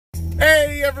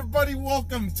everybody,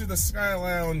 welcome to the Sky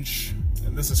Lounge.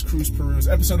 And this is Cruise Peruse,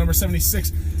 episode number 76.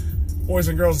 Boys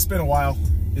and girls, it's been a while.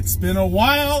 It's been a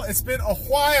while.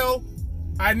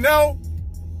 I know.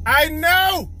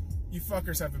 You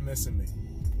fuckers have been missing me.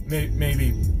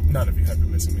 Maybe none of you have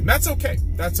been missing me. That's okay.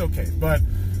 But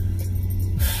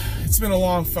it's been a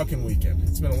long fucking weekend.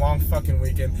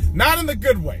 Not in the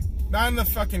good way. Not in the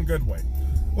fucking good way.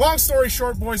 Long story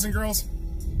short, boys and girls,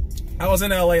 I was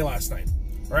in LA last night.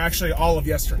 Or actually all of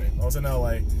yesterday. I was in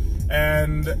LA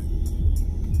and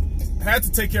had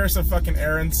to take care of some fucking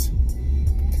errands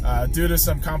due to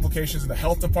some complications in the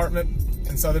health department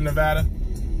in Southern Nevada.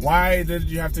 Why did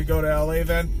you have to go to LA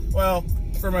then? Well,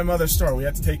 for my mother's store, we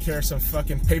had to take care of some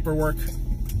fucking paperwork,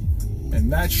 and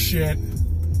that shit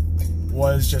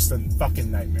was just a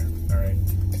fucking nightmare, alright?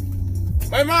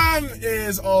 My mom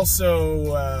is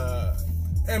also,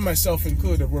 and myself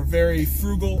included, we're very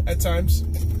frugal at times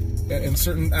in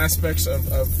certain aspects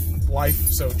of life,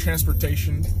 so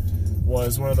transportation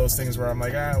was one of those things where I'm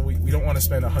like, we don't want to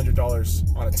spend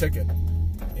 $100 on a ticket,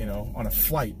 you know, on a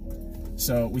flight.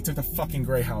 So we took the fucking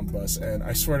Greyhound bus, and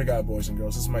I swear to God, boys and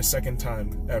girls, this is my second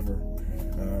time ever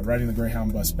riding the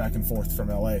Greyhound bus back and forth from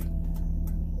LA.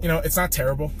 You know, it's not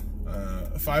terrible.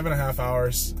 5.5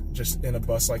 hours just in a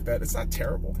bus like that, it's not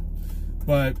terrible.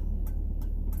 But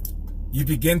you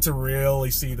begin to really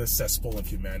see the cesspool of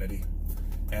humanity.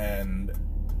 And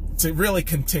to really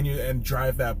continue and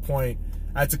drive that point,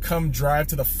 I had to come drive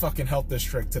to the fucking health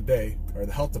district today, or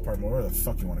the health department, whatever the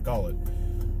fuck you want to call it.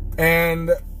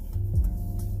 And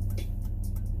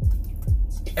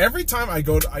every time I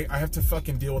go to, I have to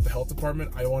fucking deal with the health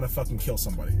department, I want to fucking kill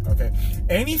somebody, okay?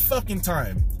 Any fucking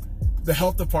time the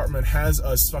health department has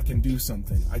us fucking do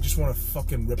something, I just want to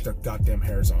fucking rip their goddamn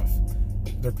hairs off.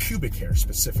 Their pubic hair,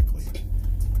 specifically.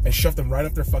 And shove them right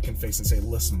up their fucking face and say,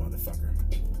 listen, motherfucker.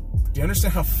 Do you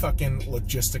understand how fucking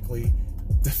logistically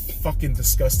fucking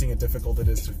disgusting and difficult it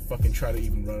is to fucking try to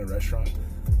even run a restaurant?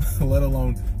 Let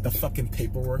alone the fucking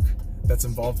paperwork that's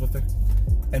involved with it.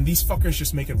 And these fuckers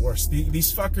just make it worse.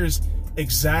 These fuckers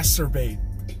exacerbate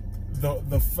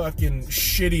the fucking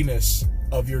shittiness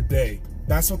of your day.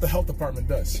 That's what the health department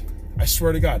does. I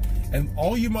swear to God. And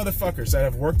all you motherfuckers that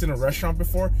have worked in a restaurant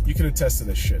before, you can attest to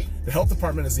this shit. The health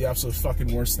department is the absolute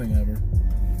fucking worst thing ever.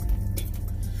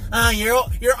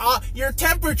 Your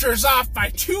temperature's off by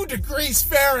 2 degrees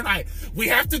Fahrenheit. We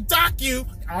have to dock you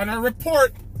on our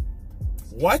report.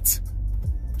 What?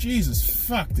 Jesus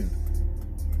fuck, dude.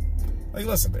 Like,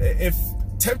 listen, if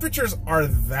temperatures are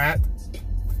that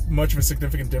much of a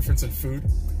significant difference in food,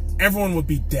 everyone would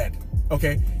be dead,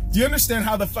 okay? Do you understand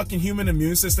how the fucking human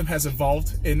immune system has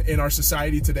evolved in our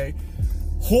society today?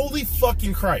 Holy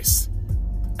fucking Christ.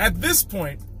 At this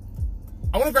point,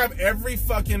 I want to grab every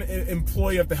fucking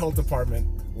employee of the health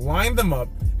department, line them up,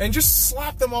 and just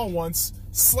slap them all once,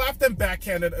 slap them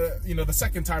backhanded, you know, the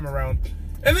second time around,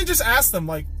 and then just ask them,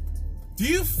 like, do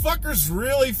you fuckers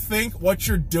really think what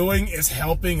you're doing is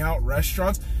helping out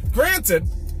restaurants? Granted,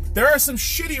 there are some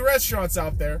shitty restaurants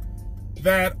out there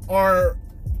that are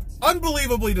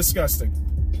unbelievably disgusting.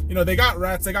 You know, they got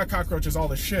rats, they got cockroaches, all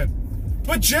this shit.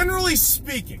 But generally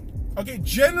speaking, okay,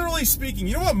 generally speaking,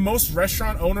 you know what most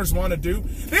restaurant owners want to do?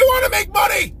 They want to make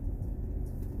money!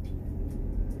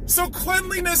 So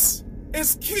cleanliness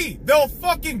is key. They'll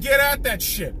fucking get at that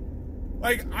shit.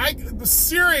 Like,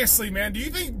 seriously, man, do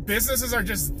you think businesses are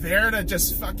just there to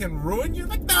just fucking ruin you?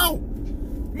 Like, no!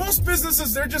 Most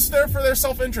businesses, they're just there for their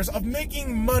self-interest of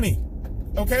making money.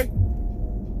 Okay?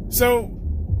 So,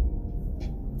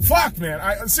 fuck,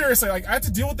 man. Seriously, like, I had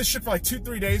to deal with this shit for like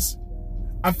 2-3 days.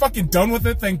 I'm fucking done with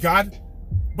it, thank God.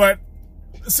 But,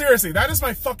 seriously, that is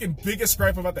my fucking biggest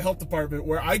gripe about the health department,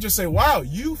 where I just say, wow,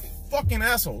 you fucking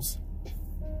assholes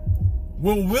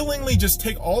will willingly just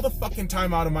take all the fucking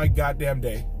time out of my goddamn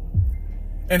day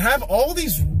and have all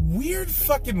these weird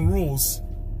fucking rules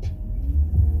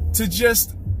to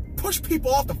just push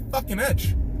people off the fucking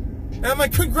edge. And I'm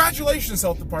like, congratulations,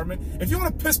 health department. If you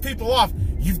want to piss people off,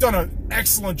 you've done an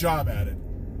excellent job at it.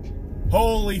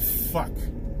 Holy fuck.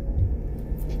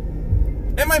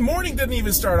 And my morning didn't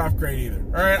even start off great either.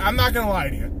 Alright, I'm not gonna lie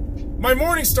to you. My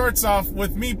morning starts off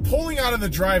with me pulling out of the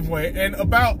driveway, and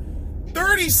about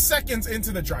 30 seconds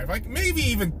into the drive, like maybe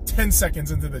even 10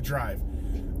 seconds into the drive,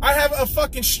 I have a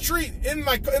fucking street in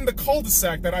the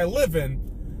cul-de-sac that I live in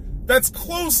that's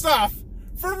closed off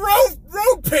for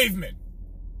road pavement.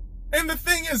 And the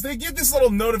thing is, they give this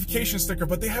little notification sticker,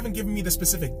 but they haven't given me the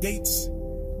specific dates,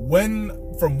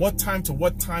 when, from what time to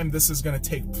what time this is going to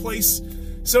take place.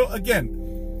 So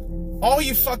again, all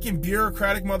you fucking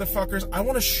bureaucratic motherfuckers, I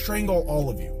want to strangle all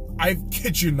of you. I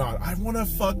kid you not. I want to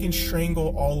fucking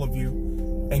strangle all of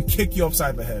you and kick you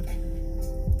upside the head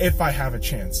if I have a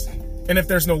chance. And if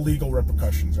there's no legal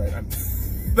repercussions, right?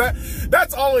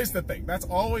 That's always the thing. That's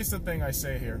always the thing I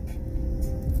say here.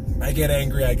 I get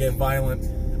angry, I get violent.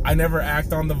 I never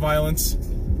act on the violence.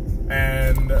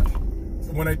 And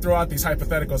when I throw out these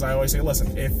hypotheticals, I always say,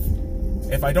 listen,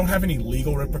 if I don't have any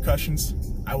legal repercussions,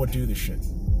 I would do this shit,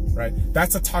 right?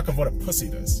 That's the talk of what a pussy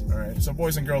does, all right? So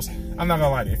boys and girls, I'm not gonna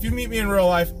lie to you. If you meet me in real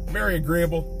life, very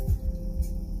agreeable.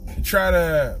 Try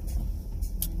to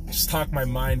just talk my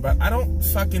mind, but I don't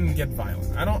fucking get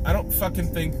violent. I don't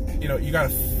fucking think, you know, you gotta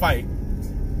fight.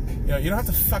 You know, you don't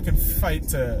have to fucking fight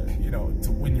to, you know,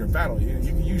 to win your battle. You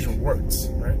can use your words,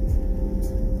 right?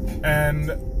 And,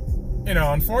 you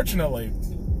know, unfortunately,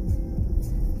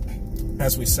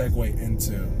 as we segue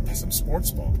into some sports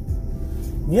ball,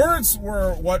 words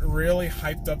were what really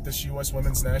hyped up this U.S.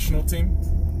 women's national team.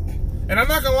 And I'm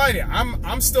not gonna lie to you,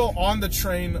 I'm still on the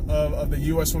train of the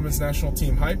U.S. women's national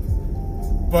team hype.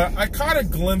 But I caught a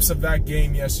glimpse of that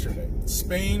game yesterday.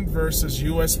 Spain versus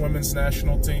U.S. women's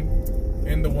national team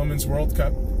in the Women's World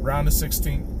Cup, round of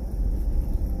 16.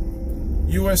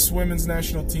 U.S. women's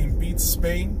national team beats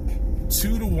Spain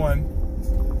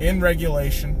 2-1 in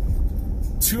regulation.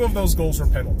 2 of those goals were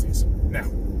penalties. Now,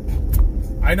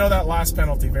 I know that last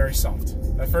penalty, very soft.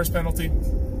 That first penalty,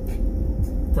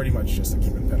 pretty much just a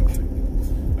keeping penalty.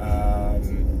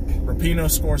 Rapinoe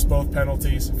scores both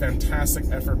penalties. Fantastic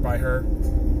effort by her.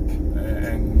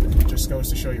 And it just goes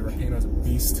to show you Rapinoe's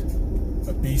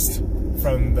a beast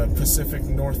from the Pacific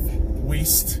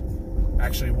Northwest.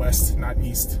 Actually, west, not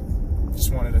east.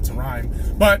 Just wanted it to rhyme.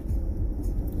 But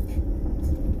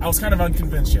I was kind of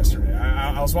unconvinced yesterday.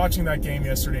 I was watching that game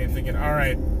yesterday and thinking, all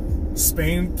right,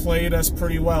 Spain played us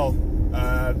pretty well.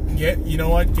 You know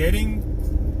what? Getting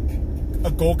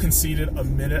a goal conceded a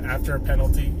minute after a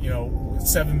penalty, you know,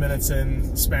 7 minutes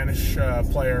in, Spanish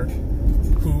player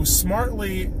who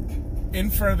smartly,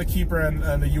 in front of the keeper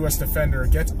and the U.S. defender,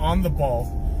 gets on the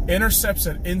ball, intercepts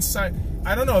it inside.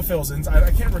 I don't know if it was inside.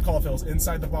 I can't recall if it was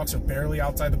inside the box or barely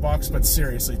outside the box, but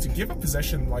seriously, to give a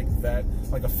possession like that,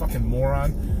 like a fucking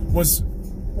moron, was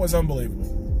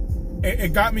unbelievable.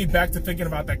 It got me back to thinking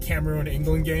about that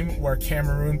Cameroon-England game where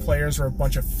Cameroon players are a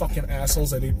bunch of fucking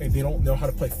assholes and they don't know how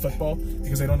to play football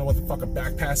because they don't know what the fuck a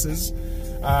back pass is.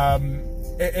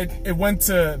 It went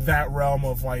to that realm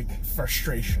of, like,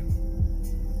 frustration.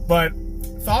 But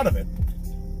thought of it.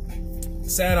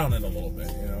 Sat on it a little bit,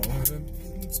 you know.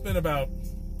 It's been about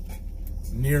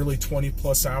nearly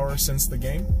 20-plus hours since the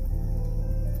game.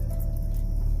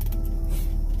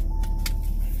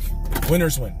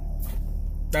 Winners win.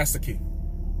 That's the key.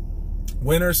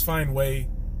 Winners find ways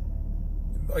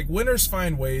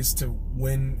to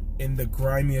win in the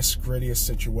grimiest, grittiest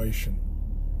situation.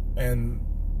 And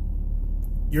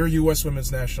your U.S.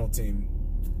 women's national team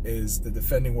is the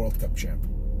defending World Cup champ,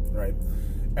 right?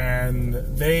 And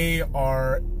they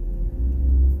are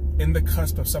in the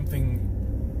cusp of something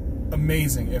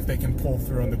amazing if they can pull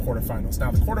through in the quarterfinals.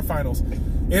 Now, the quarterfinals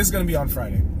is going to be on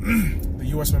Friday. The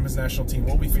U.S. women's national team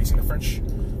will be facing the French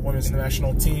women's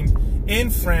national team in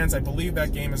France. I believe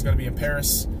that game is going to be in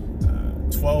Paris,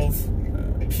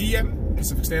 12 p.m.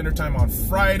 Pacific Standard Time on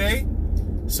Friday.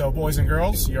 So, boys and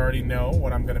girls, you already know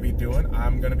what I'm going to be doing.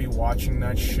 I'm going to be watching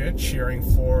that shit, cheering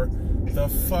for the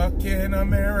fucking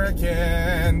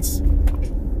Americans.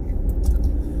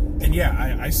 And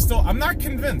yeah, I'm not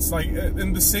convinced. Like,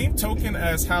 in the same token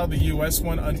as how the U.S.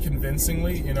 won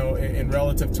unconvincingly, you know, in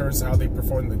relative terms to how they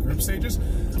performed in the group stages,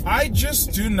 I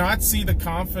just do not see the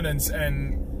confidence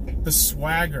and the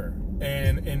swagger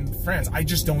in France. I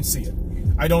just don't see it.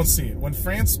 I don't see it. When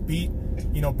France beat,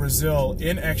 you know, Brazil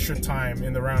in extra time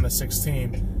in the round of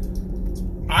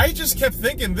 16, I just kept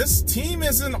thinking, this team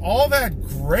isn't all that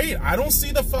great. I don't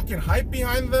see the fucking hype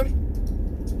behind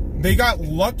them. They got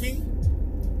lucky.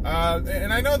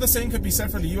 And I know the same could be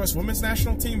said for the U.S. women's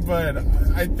national team, but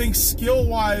I think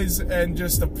skill-wise and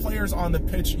just the players on the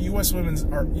pitch, U.S. women's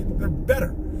they're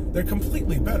better. They're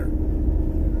completely better.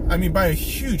 I mean, by a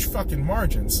huge fucking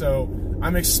margin. So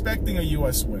I'm expecting a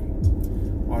U.S. win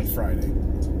on Friday.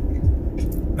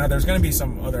 Now, there's going to be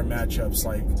some other matchups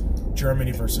like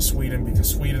Germany versus Sweden, because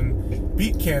Sweden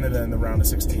beat Canada in the round of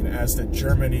 16, as did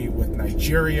Germany with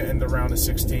Nigeria in the round of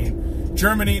 16.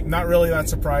 Germany, not really that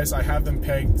surprised. I have them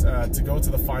pegged to go to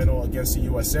the final against the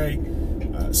USA.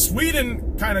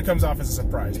 Sweden kind of comes off as a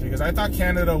surprise because I thought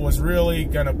Canada was really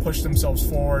going to push themselves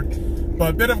forward. But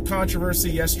a bit of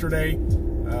controversy yesterday.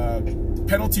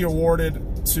 Penalty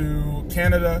awarded to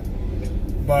Canada,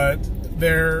 but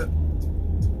their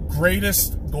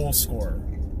greatest goal scorer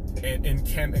in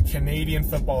Canadian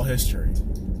football history,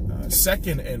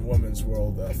 second in women's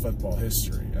world football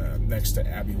history, next to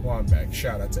Abby Wambach.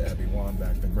 Shout out to Abby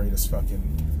Wambach, the greatest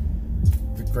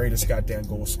goddamn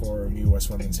goal scorer in U.S.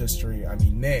 women's history. I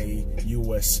mean, nay,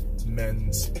 U.S.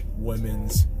 men's,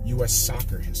 women's, U.S.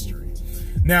 soccer history.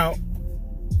 Now,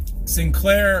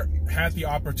 Sinclair had the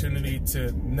opportunity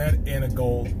to net in a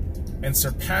goal and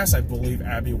surpass, I believe,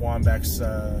 Abby Wambach's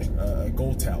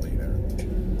goal tally there.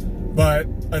 But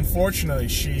unfortunately,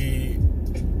 she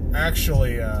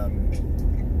actually, oh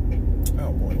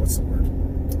boy, what's the word?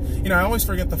 You know, I always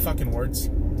forget the fucking words.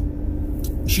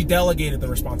 She delegated the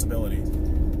responsibility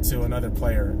to another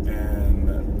player,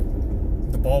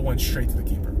 and the ball went straight to the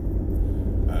keeper.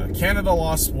 Canada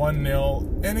lost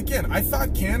 1-0, and again, I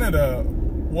thought Canada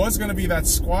was going to be that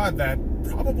squad that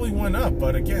probably went up,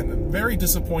 but again, a very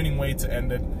disappointing way to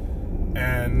end it.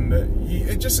 And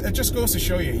it just goes to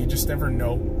show you, you just never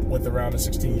know with the round of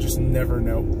 16. You just never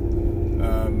know.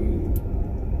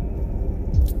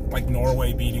 Like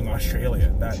Norway beating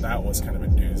Australia, that was kind of a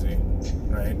doozy,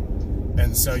 right?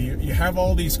 And so you have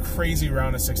all these crazy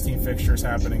round of 16 fixtures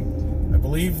happening. I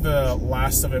believe the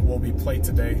last of it will be played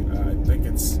today. I think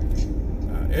it's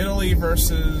Italy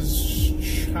versus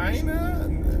China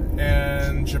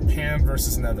and Japan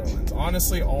versus Netherlands.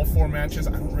 Honestly, all 4 matches,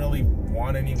 I don't really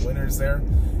want any winners there.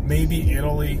 Maybe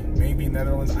Italy, maybe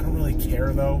Netherlands. I don't really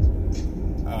care though,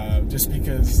 just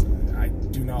because I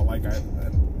do not like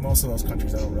most of those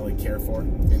countries. I don't really care for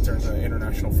in terms of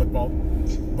international football.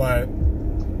 But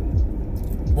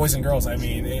boys and girls, I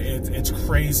mean, it's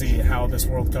crazy how this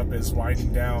World Cup is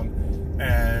winding down,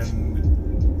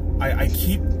 and I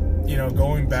keep, you know,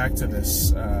 going back to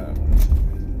this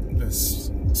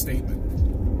this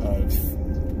statement of,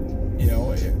 you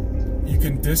know, you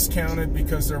can discount it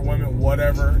because they're women,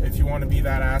 whatever. If you want to be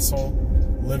that asshole,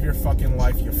 live your fucking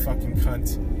life, you fucking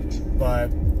cunt. But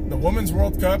the Women's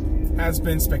World Cup has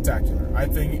been spectacular. I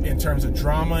think in terms of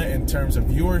drama, in terms of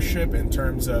viewership, in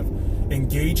terms of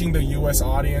engaging the U.S.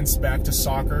 audience back to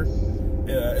soccer,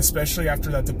 especially after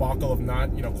that debacle of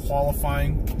not, you know,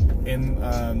 qualifying in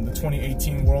the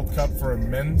 2018 World Cup for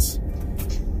men's.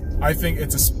 I think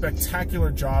it's a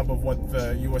spectacular job of what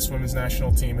the U.S. women's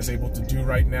national team is able to do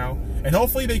right now. And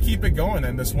hopefully they keep it going,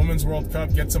 and this Women's World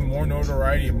Cup gets some more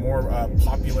notoriety and more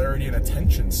popularity and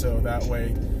attention, so that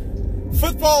way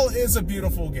football is a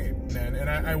beautiful game, man. And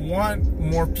I want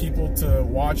more people to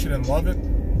watch it and love it.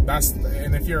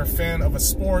 And if you're a fan of a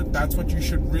sport, that's what you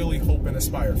should really hope and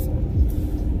aspire for.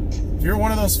 If you're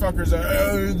one of those fuckers that,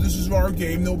 this is our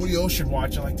game, nobody else should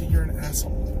watch it, like, dude, you're an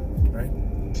asshole, right?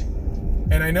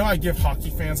 And I know I give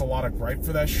hockey fans a lot of gripe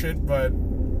for that shit, but,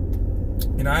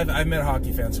 you know, I've met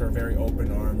hockey fans who are very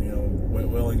open arm, you know,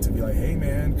 willing to be like, hey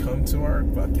man, come to our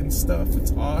fucking stuff,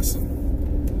 it's awesome.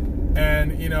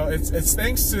 And, you know, it's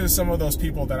thanks to some of those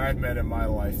people that I've met in my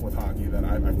life with hockey that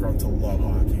I've grown to love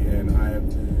hockey,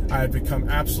 and I have become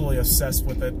absolutely obsessed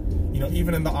with it, you know,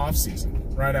 even in the off season.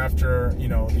 Right after, you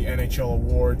know, the NHL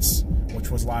awards, which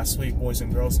was last week, boys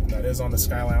and girls, that is on the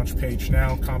Sky Lounge page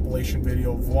now, compilation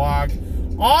video vlog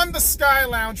on the Sky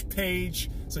Lounge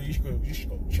page, so you should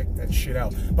go check that shit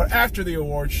out. But after the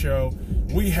award show,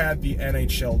 we had the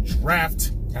NHL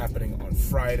draft happening on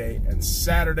Friday and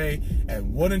Saturday,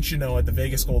 and wouldn't you know it, the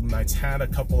Vegas Golden Knights had a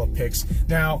couple of picks.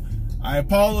 Now, I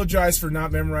apologize for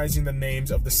not memorizing the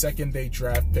names of the second-day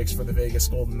draft picks for the Vegas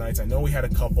Golden Knights. I know we had a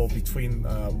couple between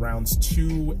rounds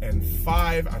 2 and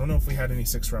 5. I don't know if we had any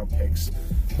 6th-round picks,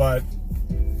 but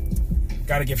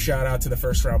got to give shout-out to the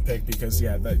first-round pick because,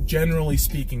 yeah, generally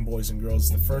speaking, boys and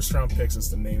girls, the first-round picks is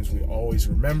the names we always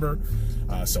remember.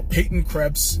 So Peyton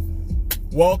Krebs,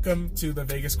 welcome to the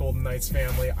Vegas Golden Knights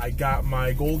family. I got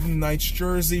my Golden Knights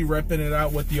jersey, repping it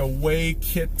out with the away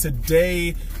kit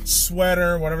today,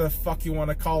 sweater, whatever the fuck you want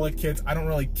to call it, kids. I don't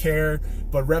really care,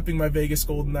 but repping my Vegas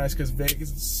Golden Knights because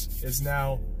Vegas is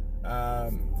now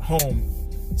home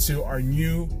to our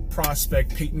new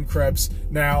prospect, Peyton Krebs.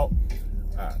 Now,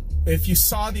 if you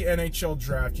saw the NHL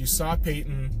draft, you saw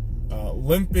Peyton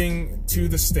limping to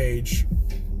the stage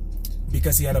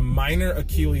because he had a minor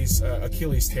Achilles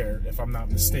tear, if I'm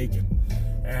not mistaken.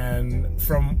 And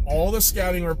from all the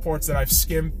scouting reports that I've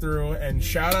skimmed through, and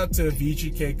shout out to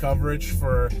VGK coverage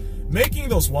for making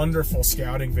those wonderful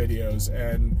scouting videos.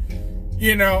 And,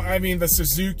 you know, I mean, the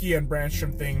Suzuki and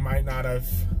Brandstrom thing might not have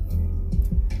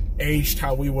aged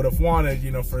how we would have wanted,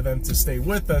 you know, for them to stay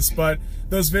with us, but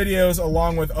those videos,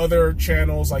 along with other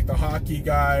channels like the Hockey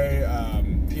Guy,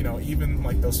 you know, even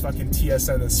like those fucking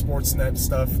TSN and Sportsnet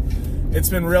stuff, it's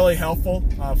been really helpful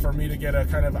for me to get a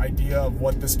kind of idea of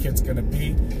what this kid's gonna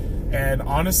be. And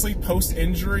honestly,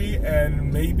 post-injury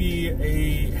and maybe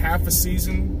a half a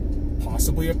season,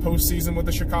 possibly a postseason with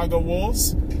the Chicago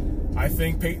Wolves, I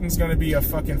think Peyton's going to be a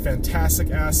fucking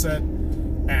fantastic asset,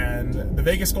 and the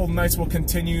Vegas Golden Knights will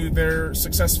continue their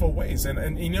successful ways.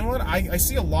 And you know what? I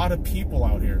see a lot of people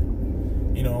out here,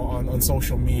 you know, on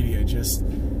social media just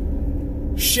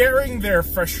sharing their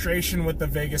frustration with the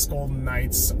Vegas Golden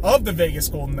Knights,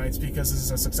 because this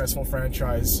is a successful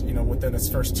franchise, you know, within its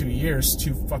first 2 years,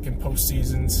 2 fucking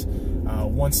postseasons,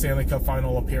 1 Stanley Cup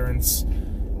final appearance.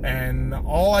 And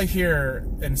all I hear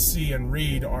and see and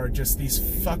read are just these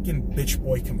fucking bitch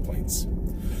boy complaints.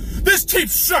 This team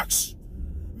sucks!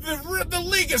 The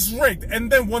league is rigged!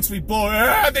 And then once we blow,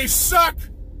 they suck!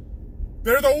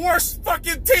 They're the worst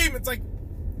fucking team! It's like,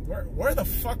 where the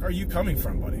fuck are you coming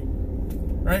from, buddy?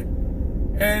 Right?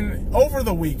 And over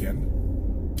the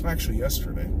weekend, actually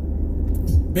yesterday,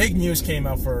 big news came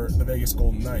out for the Vegas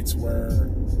Golden Knights, where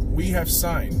we have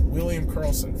signed William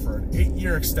Karlsson for an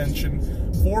 8-year extension,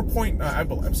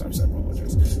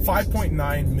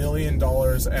 $5.9 million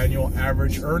annual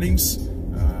average earnings.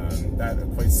 That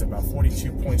equates to about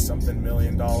 42-point-something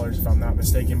million dollars, if I'm not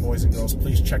mistaken, boys and girls.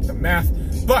 Please check the math.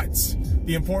 But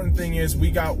the important thing is we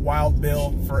got Wild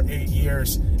Bill for 8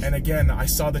 years. And again, I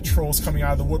saw the trolls coming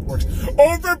out of the woodworks.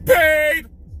 Overpaid!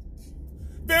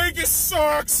 Vegas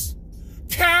sucks!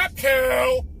 Cap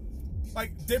hell!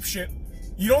 Like, dipshit.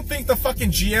 You don't think the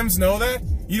fucking GMs know that?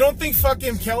 You don't think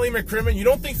fucking Kelly McCrimmon, you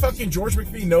don't think fucking George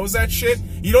McPhee knows that shit?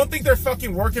 You don't think they're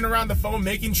fucking working around the phone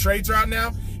making trades right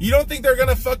now? You don't think they're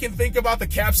gonna fucking think about the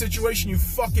cap situation, you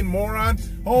fucking moron?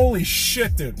 Holy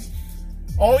shit, dude.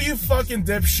 All you fucking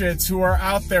dipshits who are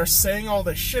out there saying all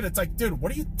this shit, it's like, dude,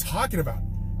 what are you talking about?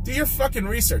 Do your fucking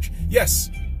research. Yes,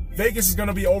 Vegas is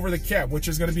gonna be over the cap, which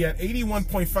is gonna be at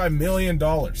 $81.5 million.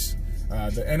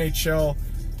 The NHL,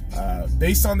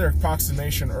 based on their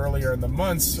approximation earlier in the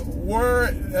months,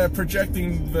 were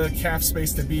projecting the cap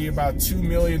space to be about $2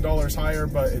 million higher,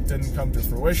 but it didn't come to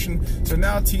fruition. So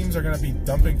now teams are going to be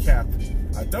dumping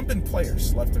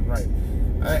players left and right.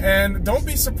 And don't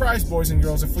be surprised, boys and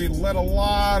girls, if we let a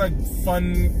lot of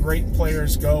fun, great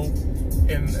players go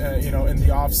in, in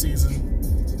the off season.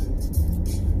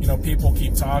 You know, people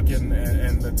keep talking,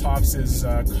 and the talks is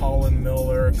Colin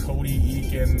Miller, Cody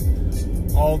Eakin,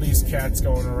 all these cats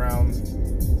going around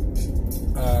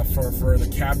for the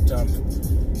cap dump.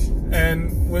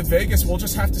 And with Vegas, we'll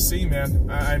just have to see, man.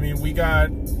 I mean, we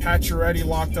got Pacioretty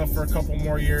locked up for a couple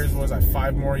more years. What was that,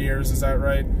 5 more years? Is that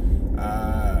right?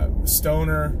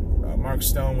 Stoner, Mark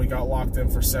Stone, we got locked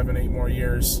in for 7-8 more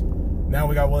years. Now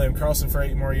we got William Karlsson for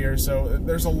 8 more years. So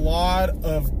there's a lot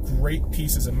of great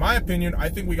pieces. In my opinion, I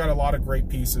think we got a lot of great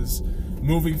pieces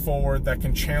moving forward that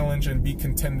can challenge and be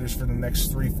contenders for the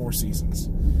next 3-4 seasons.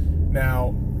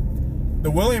 Now,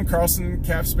 the William Karlsson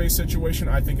cap space situation,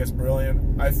 I think is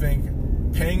brilliant. I think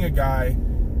paying a guy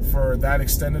for that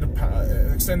extended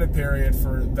period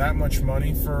for that much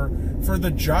money for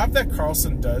the job that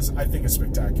Karlsson does, I think is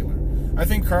spectacular. I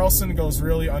think Karlsson goes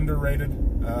really underrated,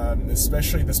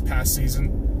 especially this past season,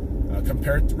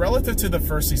 relative to the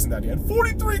first season that he had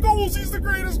 43 goals. He's the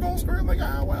greatest goal scorer. I'm like,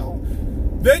 well.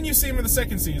 Then you see him in the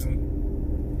second season,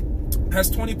 has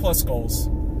 20+ goals.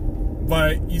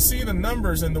 But you see the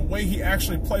numbers and the way he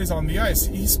actually plays on the ice,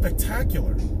 he's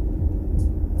spectacular.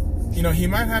 You know, he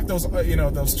might have those,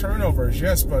 those turnovers,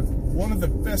 yes, but one of the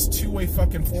best two-way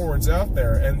fucking forwards out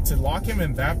there. And to lock him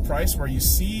in that price where you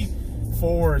see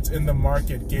forwards in the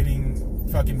market getting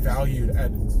fucking valued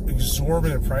at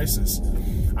exorbitant prices,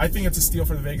 I think it's a steal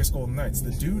for the Vegas Golden Knights.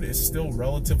 The dude is still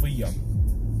relatively young.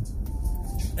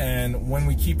 And when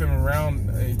we keep him around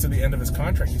to the end of his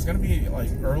contract, he's going to be like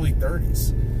early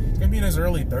 30s. He's going to be in his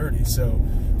early 30s. So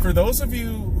for those of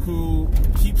you who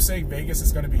keep saying Vegas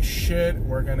is going to be shit,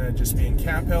 we're going to just be in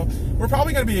cap hell, we're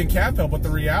probably going to be in cap hell, but the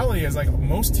reality is, like,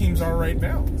 most teams are right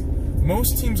now.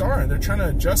 Most teams are, and they're trying to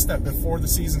adjust that before the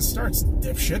season starts,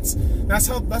 dipshits. That's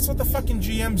what the fucking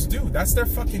GMs do. That's their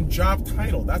fucking job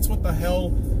title. That's what the hell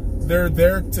they're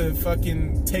there to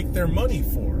fucking take their money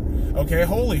for. Okay,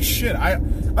 holy shit.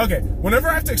 Okay, whenever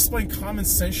I have to explain common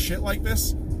sense shit like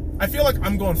this, I feel like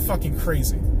I'm going fucking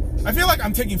crazy. I feel like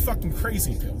I'm taking fucking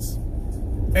crazy pills.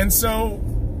 And so,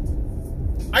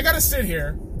 I gotta sit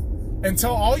here and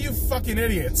tell all you fucking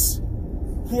idiots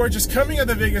who are just coming at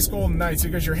the Vegas Golden Knights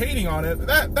because you're hating on it,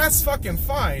 that's fucking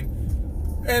fine.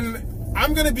 And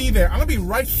I'm gonna be there. I'm gonna be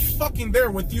right fucking there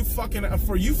with you fucking,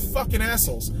 for you fucking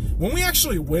assholes. When we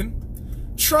actually win,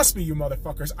 trust me, you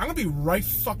motherfuckers, I'm gonna be right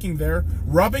fucking there,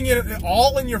 rubbing it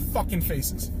all in your fucking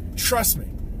faces. Trust me.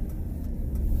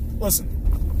 Listen,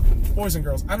 boys and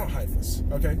girls, I don't hide this,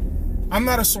 okay? I'm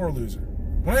not a sore loser.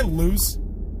 When I lose,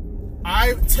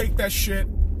 I take that shit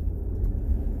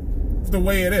the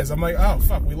way it is. I'm like, oh,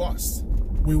 fuck, we lost.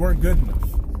 We weren't good enough.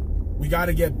 We got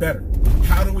to get better.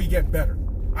 How do we get better?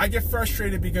 I get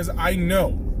frustrated because I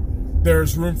know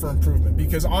there's room for improvement,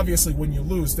 because obviously when you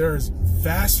lose, there's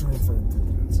vast room for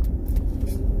improvements.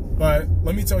 But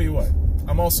let me tell you what,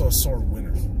 I'm also a sore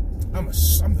winner. I'm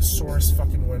the sorest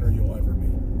fucking winner you'll ever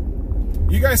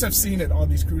meet. You guys have seen it on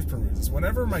these cruise peruses.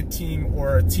 Whenever my team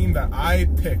or a team that I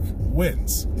pick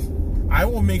wins, I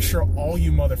will make sure all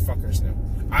you motherfuckers know.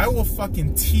 I will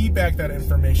fucking teabag that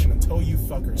information until you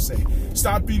fuckers say,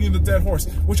 stop beating the dead horse,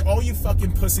 which all you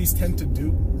fucking pussies tend to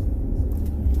do.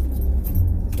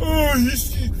 Oh,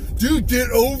 dude, get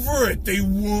over it. They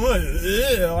won.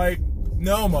 Ugh. Like,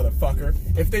 no, motherfucker.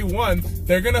 If they won,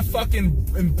 they're gonna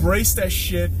fucking embrace that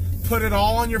shit, put it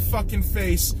all on your fucking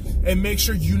face, and make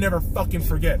sure you never fucking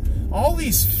forget. All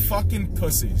these fucking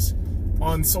pussies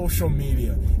on social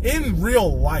media, in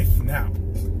real life now,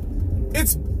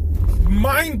 it's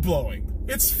mind-blowing.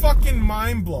 It's fucking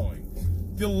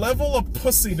mind-blowing. The level of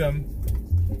pussydom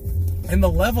and the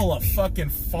level of fucking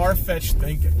far-fetched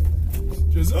thinking.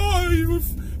 Just, oh,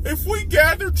 if we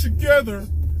gather together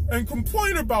and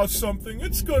complain about something,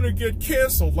 it's gonna get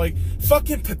canceled. Like,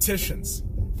 fucking petitions.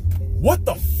 What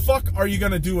the fuck are you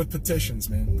gonna do with petitions,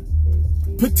 man?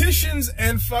 Petitions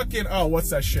and fucking, oh, what's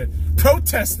that shit?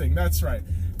 Protesting, that's right.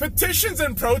 Petitions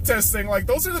and protesting, like,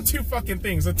 those are the two fucking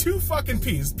things. The two fucking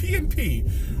P's, P and P,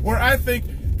 where I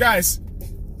think, guys,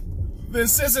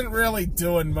 this isn't really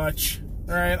doing much,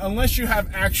 all right? Unless you have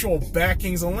actual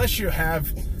backings, unless you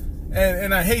have...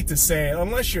 And I hate to say it,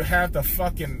 unless you have the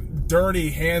fucking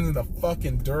dirty hands in the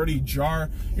fucking dirty jar,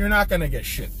 you're not gonna get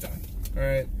shit done. All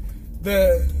right.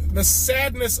 The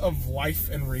sadness of life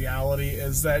and reality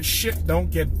is that shit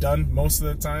don't get done most of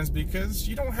the times because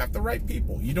you don't have the right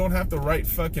people. You don't have the right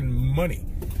fucking money.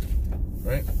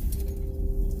 Right?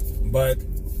 But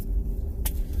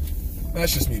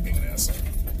that's just me being an asshole.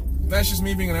 That's just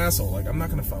me being an asshole. Like, I'm not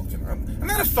gonna fucking I'm not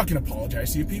gonna fucking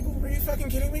apologize to you people. Are you fucking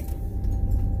kidding me?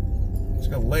 Just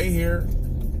gonna lay here,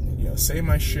 you know, say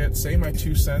my shit, say my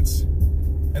 2 cents,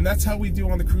 and that's how we do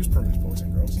on the cruise permits, boys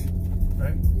and girls,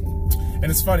 right? And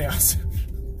it's funny, I was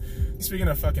speaking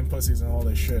of fucking pussies and all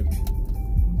this shit,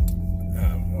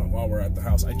 while we're at the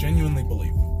house, I genuinely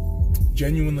believe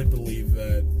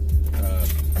that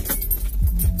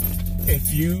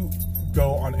if you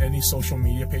go on any social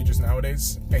media pages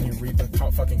nowadays and you read the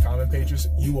fucking comment pages,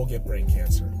 you will get brain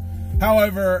cancer.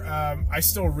 However, I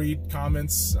still read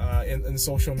comments in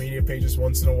social media pages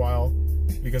once in a while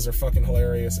because they're fucking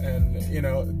hilarious. And, you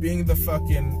know, being the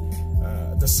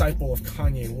fucking disciple of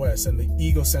Kanye West and the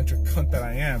egocentric cunt that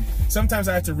I am, sometimes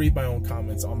I have to read my own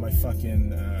comments on my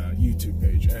fucking YouTube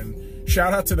page. And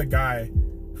shout out to the guy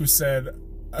who said,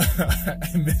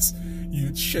 I miss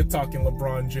you shit-talking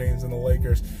LeBron James and the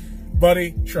Lakers.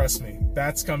 Buddy, trust me,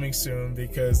 that's coming soon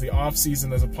because the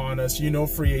off-season is upon us. You know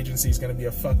free agency is going to be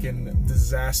a fucking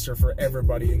disaster for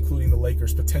everybody, including the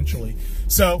Lakers, potentially.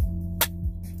 So,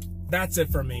 that's it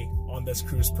for me on this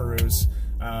cruise peruse.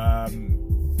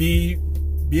 Be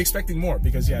expecting more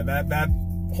because, yeah, that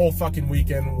whole fucking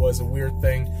weekend was a weird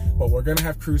thing. But we're going to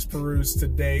have cruise peruse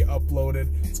today uploaded.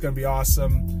 It's going to be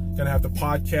awesome. Going to have the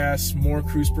podcast, more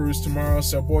cruise peruse tomorrow.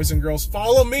 So, boys and girls,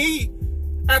 follow me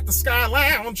at the Sky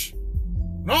Lounge.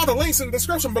 And all the links in the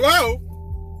description below.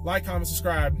 Like, comment,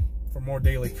 subscribe for more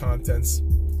daily contents.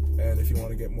 And if you want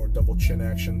to get more double chin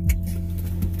action.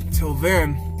 Till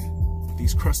then,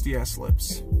 these crusty ass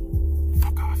lips.